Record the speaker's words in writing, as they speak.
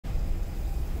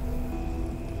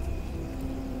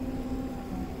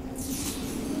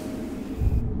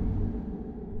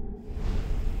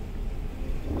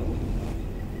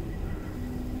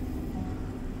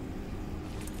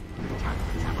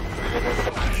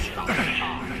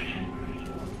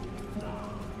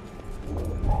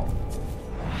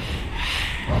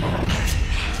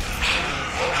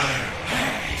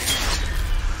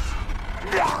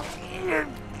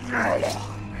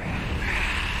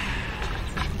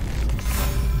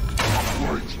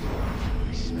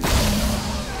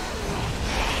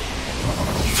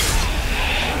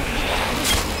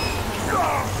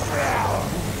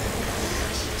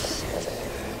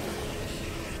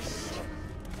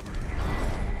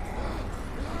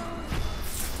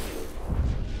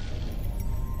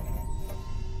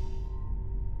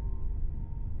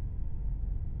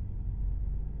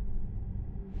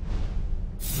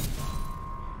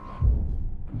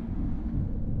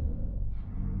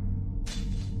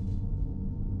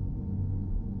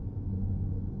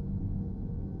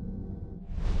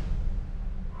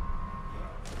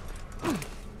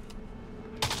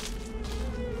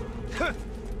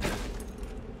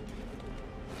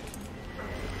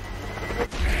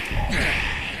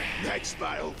this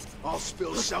battle, I'll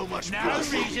spill so much blood.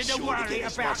 No reason to worry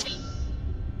about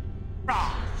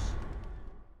brass.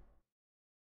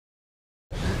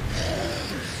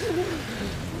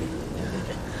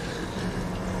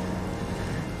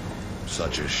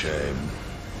 Such a shame.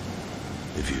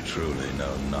 If you truly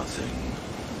know nothing,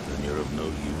 then you're of no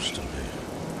use to me.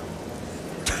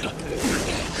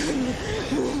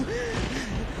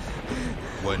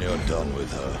 When you're done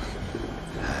with her,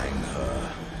 hang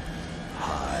her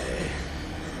high.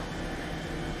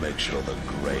 Make sure the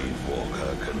Grave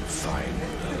Walker can find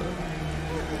her.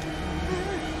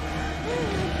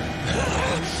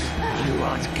 You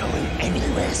aren't going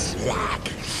anywhere,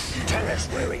 Slack. Tell us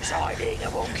where he's hiding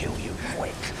and we'll kill you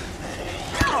quick.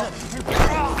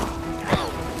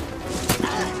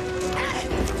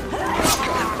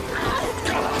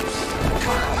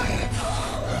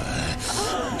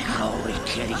 Now we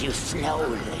kill you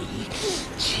slowly,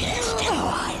 just how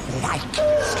I like it.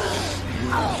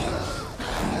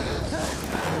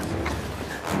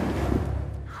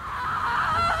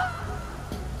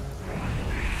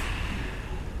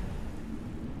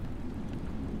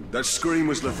 That scream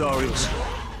was Lothariel's.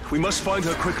 We must find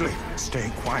her quickly.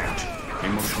 Stay quiet.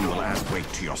 Emotion will add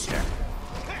weight to your step.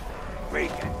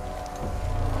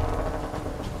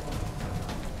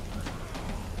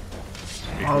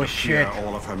 Oh shit.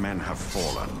 All of her men have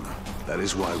fallen. That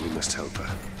is why we must help her.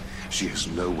 She has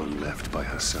no one left by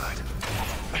her side.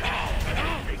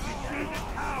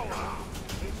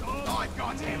 I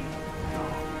got him!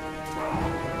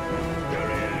 There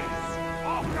he is!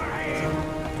 After him!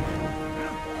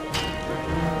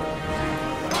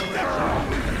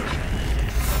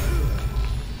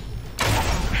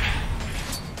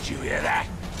 Did you hear that?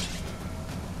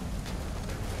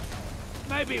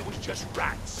 Maybe it was just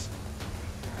rats.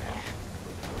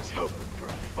 I was hoping for a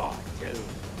fight, too.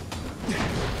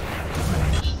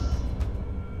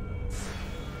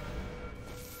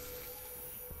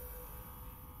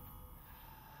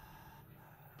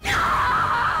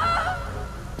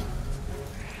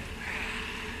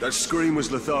 That scream was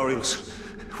Lothariel's.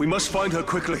 We must find her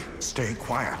quickly. Stay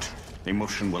quiet.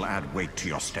 Emotion will add weight to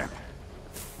your step.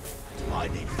 I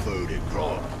need food and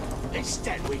grog.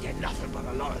 Instead, we get nothing but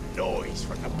a lot of noise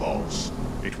from the boss.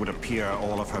 It would appear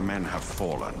all of her men have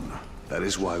fallen. That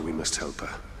is why we must help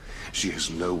her. She has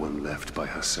no one left by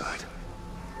her side.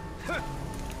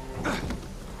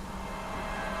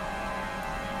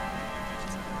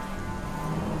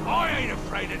 I ain't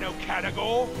afraid of no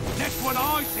Categor. Next one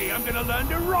I see, I'm gonna learn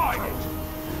to ride it.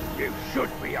 You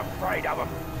should be afraid of them.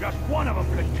 Just one of them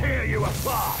could tear you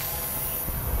apart.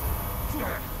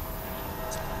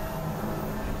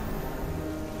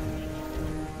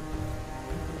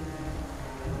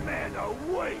 Men are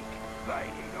weak. They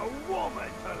need a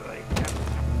woman to lead them.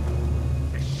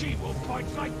 The she-wolf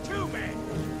fights like two men.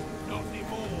 Not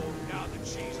anymore, now that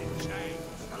she's in chains.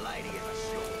 The lady is a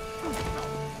shore.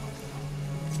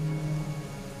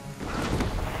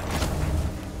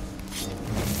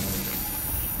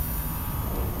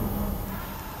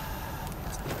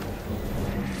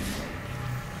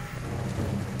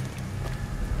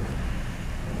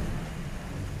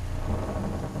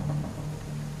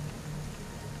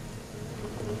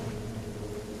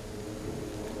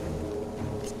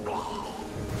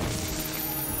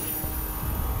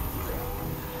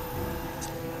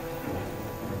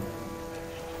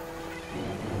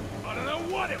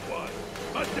 What it was.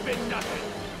 Must have been nothing.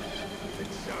 If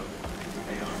it's so,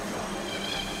 they are gone.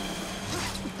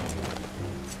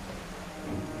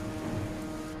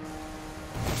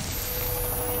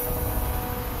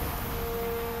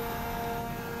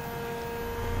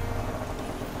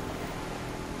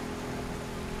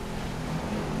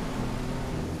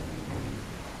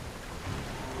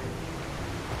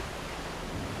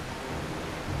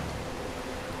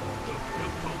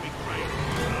 Don't call me crazy.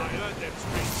 I heard them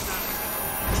screams now.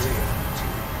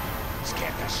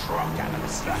 Scared the shrunk out of the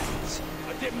slaves. I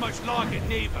didn't much like it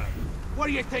neither. What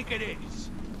do you think it is?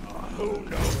 Who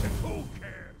knows and who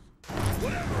cares?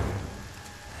 Whatever.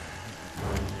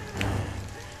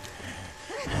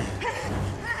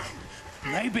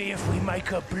 Maybe if we make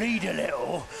her bleed a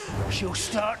little, she'll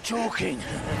start talking.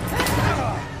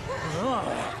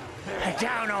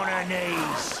 Down on her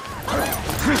knees.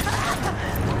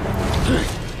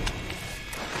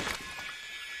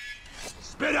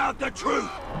 Spit out the truth!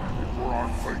 Before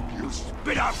I think you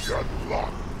Spit out good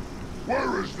luck.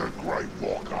 Where is the Grave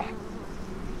Walker?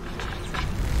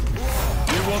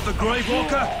 You want the Grave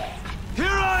Walker? Here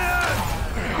I am!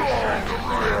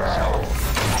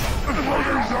 What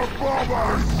is above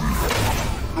us?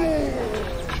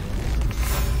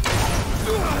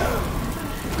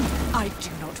 I do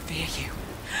not fear you.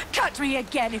 Cut me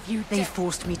again if you... They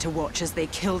forced me to watch as they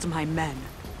killed my men,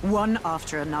 one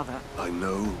after another. I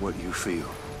know what you feel.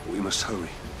 We must hurry.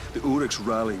 The Uruks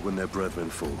rally when their brethren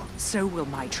fall. So will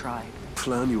my tribe.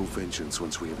 Plan your vengeance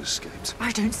once we have escaped.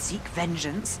 I don't seek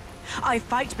vengeance. I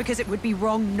fight because it would be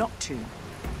wrong not to.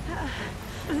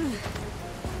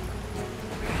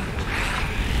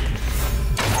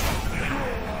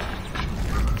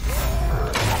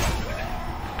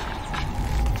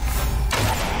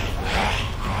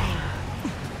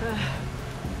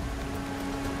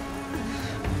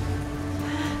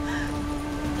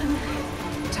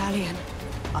 Talion,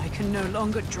 I can no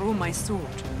longer draw my sword.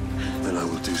 Then I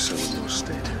will do so in your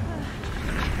stead.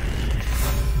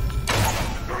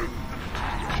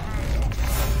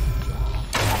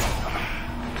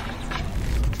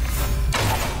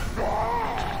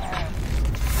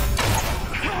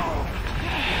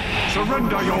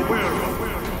 Surrender your will!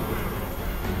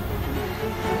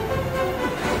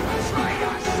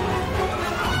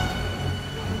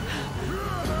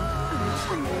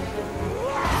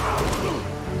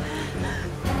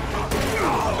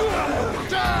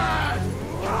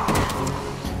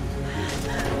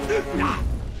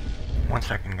 One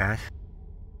second, guys.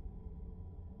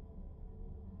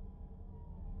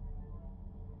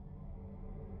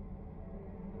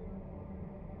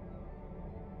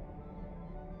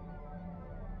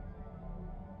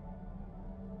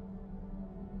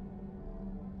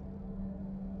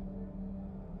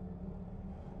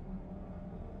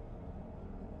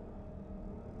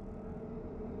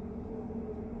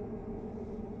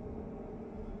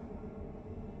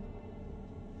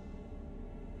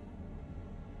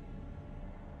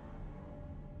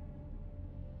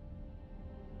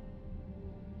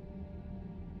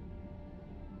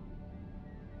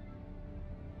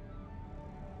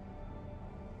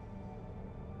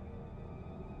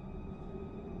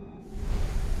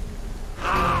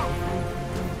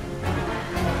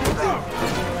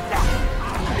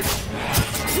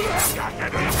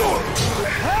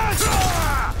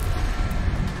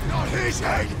 Not his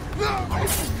head!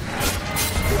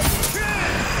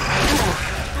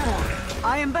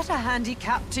 I am but a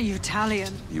handicap to you,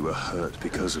 Talion. You are hurt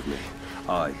because of me.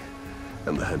 I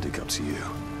am the handicap to you.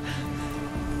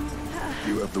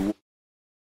 You have the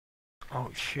Oh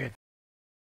shit.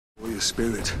 warrior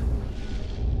spirit.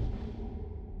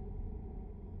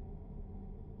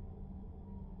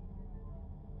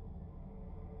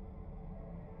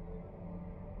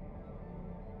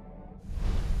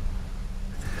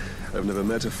 I've never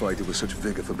met a fighter with such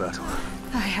vigor for battle.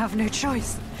 I have no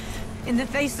choice. In the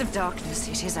face of darkness,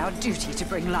 it is our duty to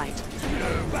bring light.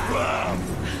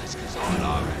 It's because I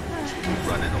know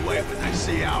people running away when they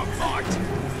see our fight.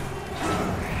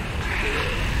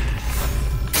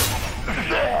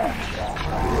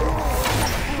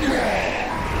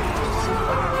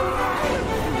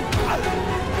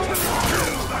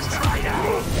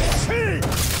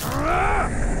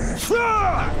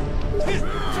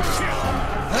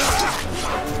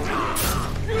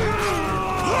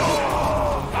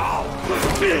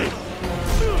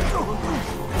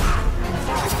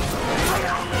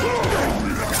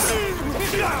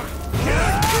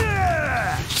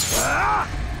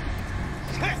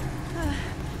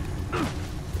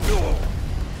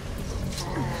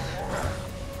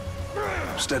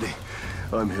 Steady.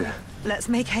 I'm here. Let's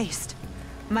make haste.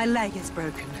 My leg is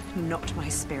broken, not my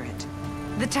spirit.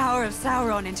 The Tower of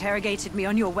Sauron interrogated me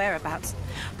on your whereabouts,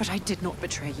 but I did not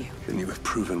betray you. And you have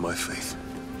proven my faith.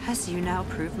 As you now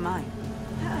prove mine.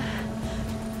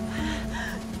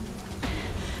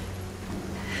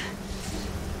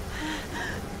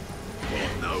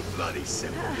 No bloody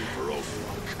sympathy for old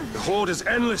folk. The horde is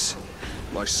endless.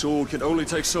 My sword can only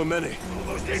take so many.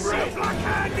 Almost in sight, Black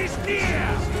Hand is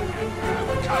near!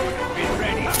 Our covenant be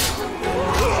ready.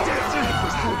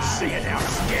 See it how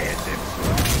scared them.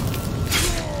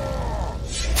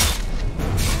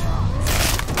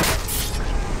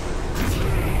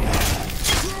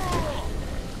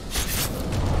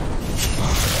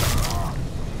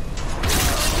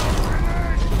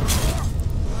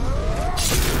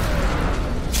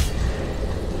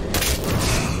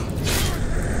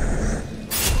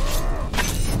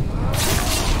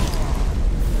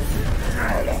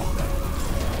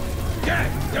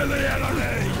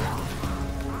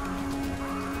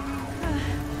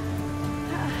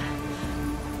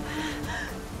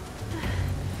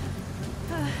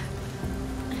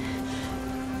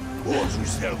 Force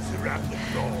yourselves around the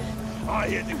door. I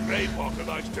hear the Grave Walker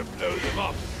likes to blow them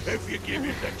up if you give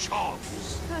him the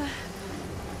chance.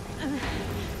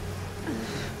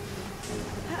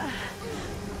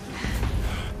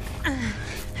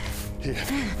 Here,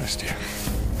 rest here.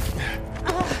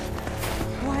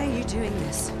 in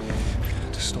this?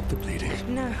 To stop the bleeding.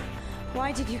 No.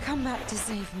 Why did you come back to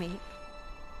save me?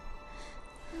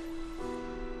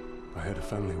 I had a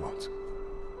family once.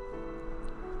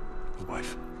 A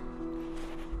wife.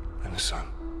 And a son.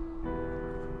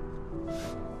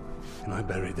 And I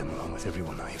buried them along with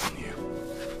everyone I ever knew.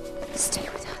 Stay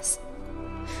with us.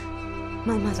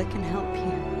 My mother can help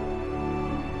you.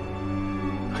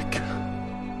 I can't.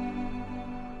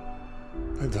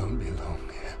 I don't belong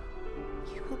here.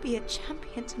 You will be a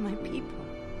champion to my people.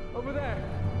 Over there.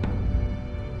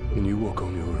 And you walk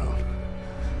on your own.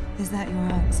 Is that your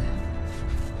answer?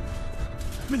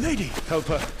 Milady! Help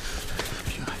her.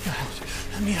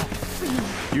 Let me help.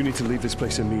 You need to leave this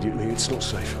place immediately. It's not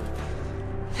safe.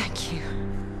 Thank you,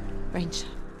 Ranger.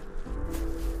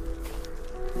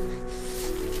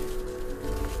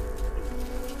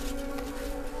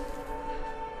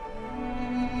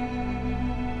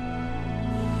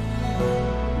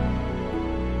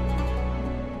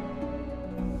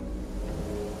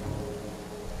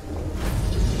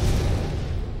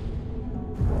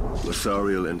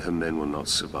 Lothariel and her men will not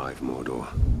survive Mordor.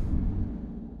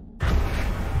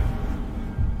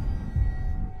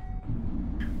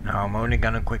 Now I'm only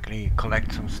gonna quickly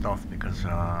collect some stuff because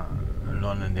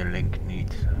London the Link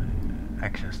needs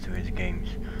access to his games,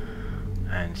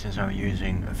 and since I'm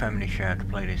using a family share to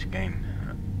play this game,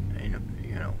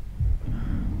 you know,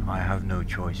 I have no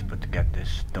choice but to get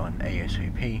this done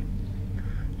ASAP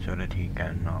so that he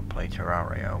can play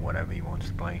Terraria or whatever he wants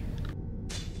to play.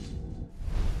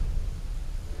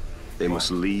 They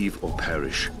must leave or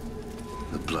perish.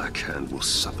 The Black Hand will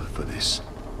suffer for this.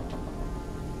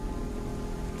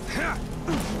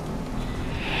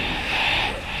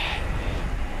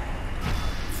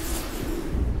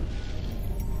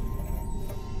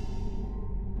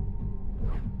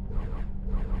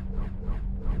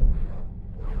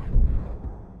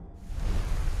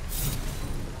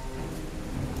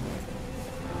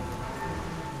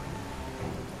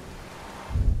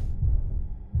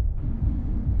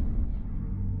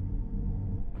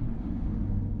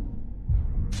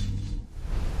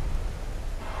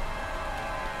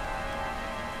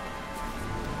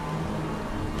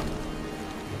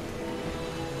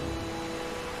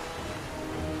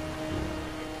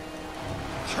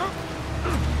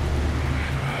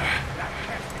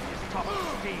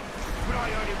 But I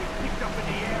heard it was picked up in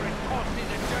the air and tossed in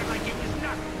the dirt like it was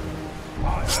nothing.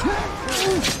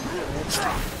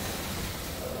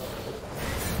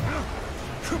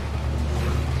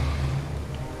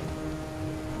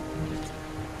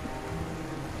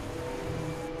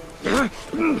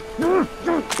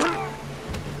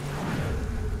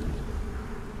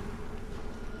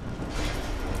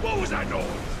 What was that noise?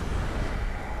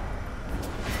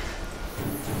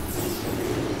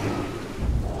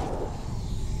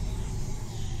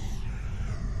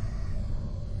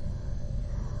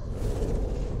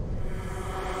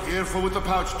 Careful with the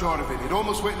pouch, Jonathan. It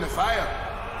almost went in the fire.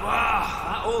 Wow,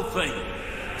 that old thing.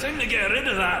 Time to get rid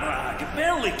of that rag. It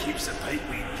barely keeps the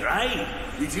pipeweed dry.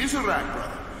 It is a rag,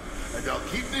 brother. And I'll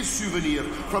keep this souvenir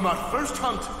from our first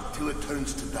hunt till it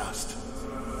turns to dust.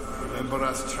 Remember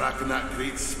us tracking that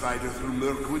great spider through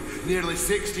Mirkwood nearly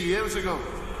 60 years ago?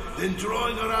 Then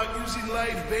drawing her out using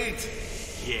live bait?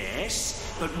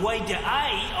 Yes, but why do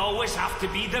I always have to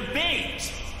be the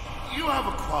bait? You have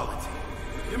a quality.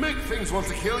 You make things want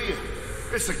to kill you.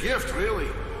 It's a gift, really.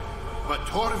 But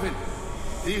Torvin,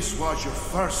 this was your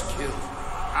first kill.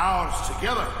 Ours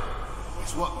together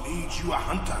is what made you a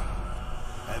hunter.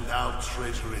 And I'll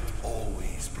treasure it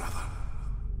always, brother.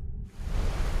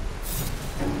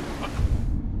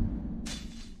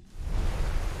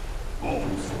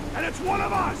 Wolves, and it's one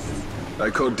of us! I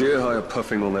caught Deerhire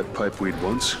puffing on that pipeweed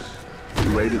once. He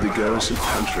raided the garrison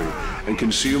pantry and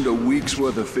consumed a week's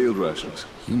worth of field rations.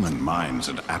 Human minds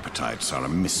and appetites are a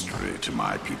mystery to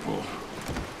my people.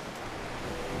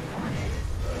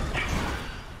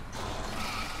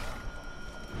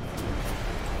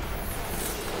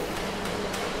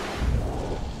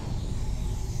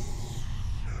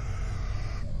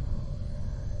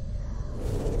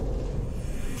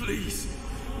 Please,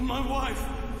 my wife.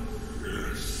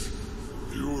 Yes,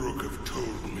 the Uruk have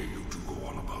told me to go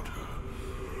on about her.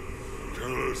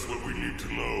 Tell us what we need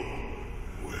to know.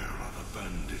 Where are the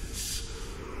bandits?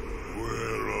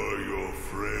 Where are your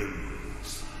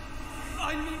friends?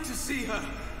 I need to see her.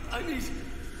 I need...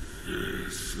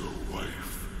 Yes, your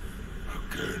wife.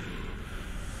 Again.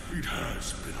 It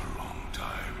has been a long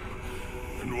time.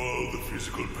 And while the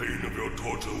physical pain of your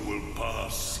torture will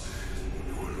pass,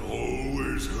 you will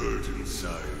always hurt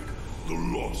inside. The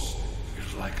loss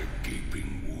is like a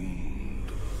gaping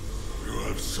wound. You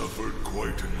have suffered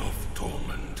quite enough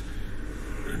torment,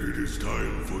 and And it is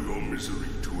time for your misery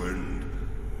to end.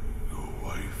 Your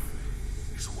wife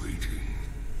is waiting.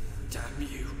 Damn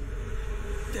you.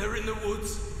 They're in the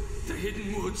woods. The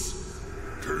hidden woods.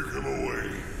 Take him away.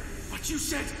 What you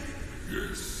said?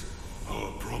 Yes,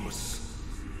 our promise.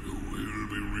 You will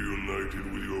be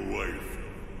reunited with your wife,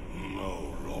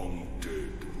 now long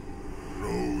dead. Know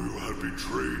you have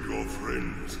betrayed your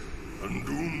friends and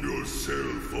doomed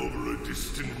yourself over a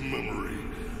distant memory,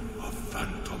 a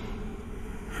phantom.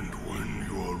 And when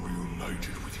you are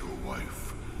reunited with your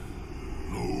wife,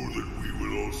 know that we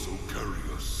will also carry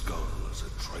your skull as a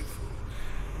trifle,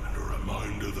 and a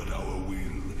reminder that our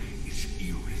will is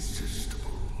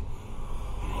irresistible.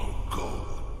 Now go.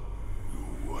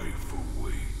 Your wife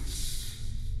awaits.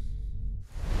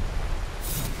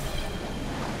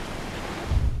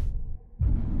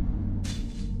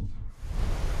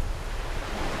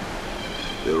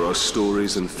 There are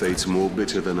stories and fates more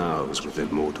bitter than ours within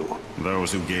Mordor.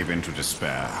 Those who gave in to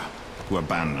despair, who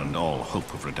abandoned all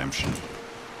hope of redemption.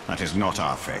 That is not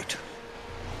our fate.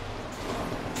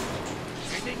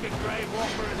 You think the Grave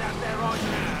Walker is out there right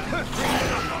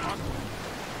now?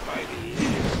 Maybe he is.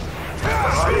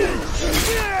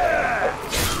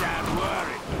 Don't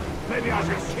worry. Maybe I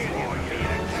should kill you for being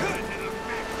a good little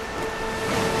bitch.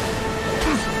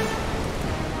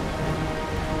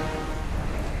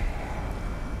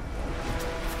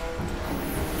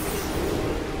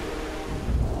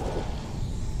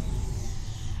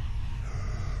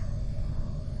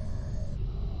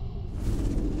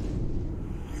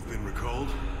 You've been recalled?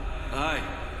 Aye,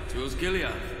 to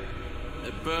Osgiliath.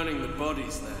 They're burning the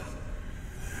bodies there.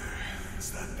 It's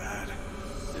that bad.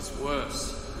 It's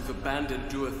worse. We've abandoned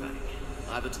Duathang,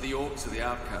 either to the orcs or the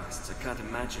outcasts. I can't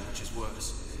imagine which is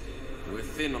worse. We're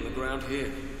thin on the ground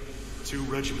here. 2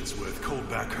 regiments worth called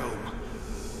back home.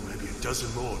 Maybe a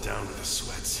dozen more down to the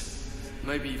sweats.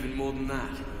 Maybe even more than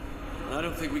that. And I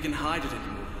don't think we can hide it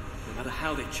anymore, no matter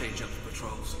how they change up the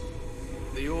patrols.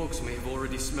 The orcs may have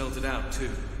already smelled it out,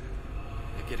 too.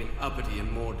 They're getting uppity in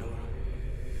Mordor.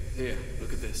 Here,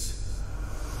 look at this.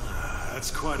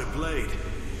 That's quite a blade.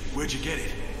 Where'd you get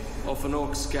it? Off an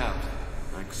orc scout.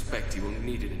 I expect he won't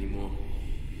need it anymore.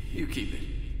 You keep it.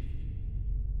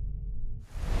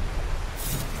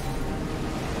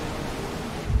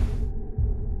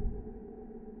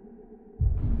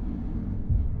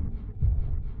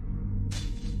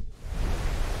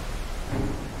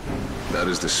 That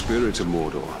is the spirit of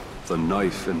Mordor, the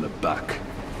knife in the back.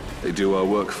 They do our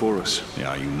work for us. They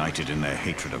are united in their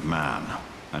hatred of man,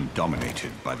 and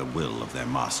dominated by the will of their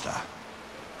master.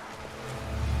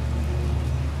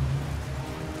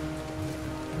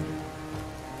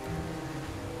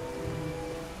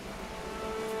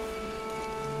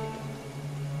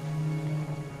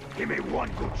 Give me one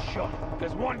good shot,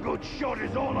 because one good shot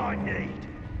is all I need.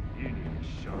 You need to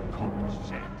show common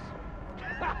sense.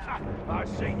 I've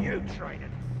seen you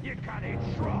training. You can't hit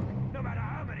Shrug, no matter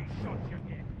how many shots you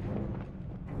get.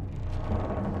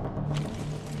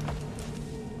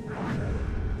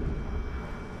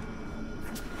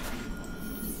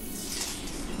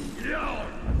 Yo!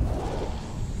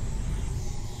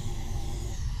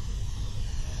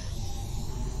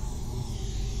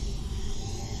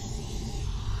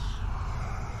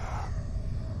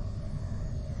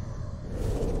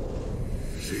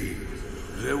 See,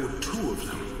 there were 2 of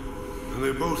them. And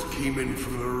they both came in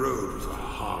from the road with a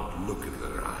hard look in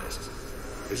their eyes.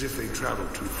 As if they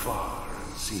traveled too far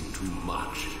and seen too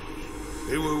much.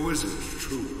 They were wizards,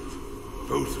 true.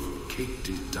 Both of them caked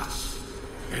in dust.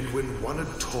 And when one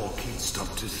would talk, he'd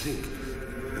stop to think.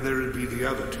 And there'd be the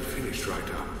other to finish right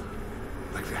up.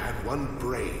 Like they had one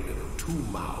brain and 2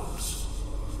 mouths.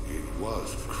 It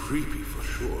was creepy for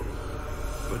sure.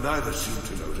 But neither seemed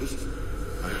to notice.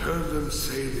 I heard them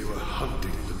say they were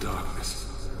hunting the darkness.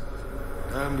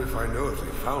 Damned if I know if they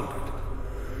found it.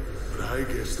 But I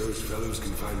guess those fellows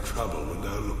can find trouble when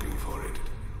they're looking for it.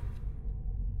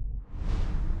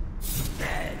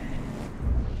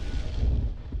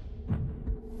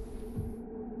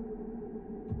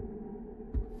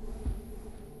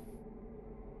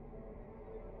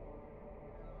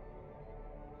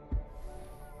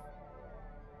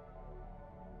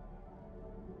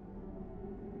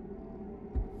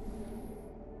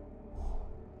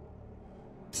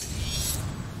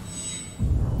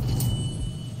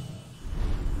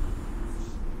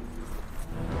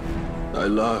 I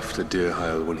laughed at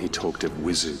Deerheil when he talked of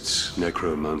wizards,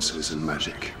 necromancers, and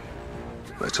magic.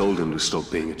 I told him to stop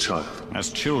being a child.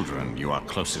 As children, you are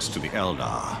closest to the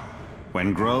Eldar.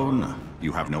 When grown,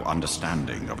 you have no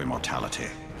understanding of immortality.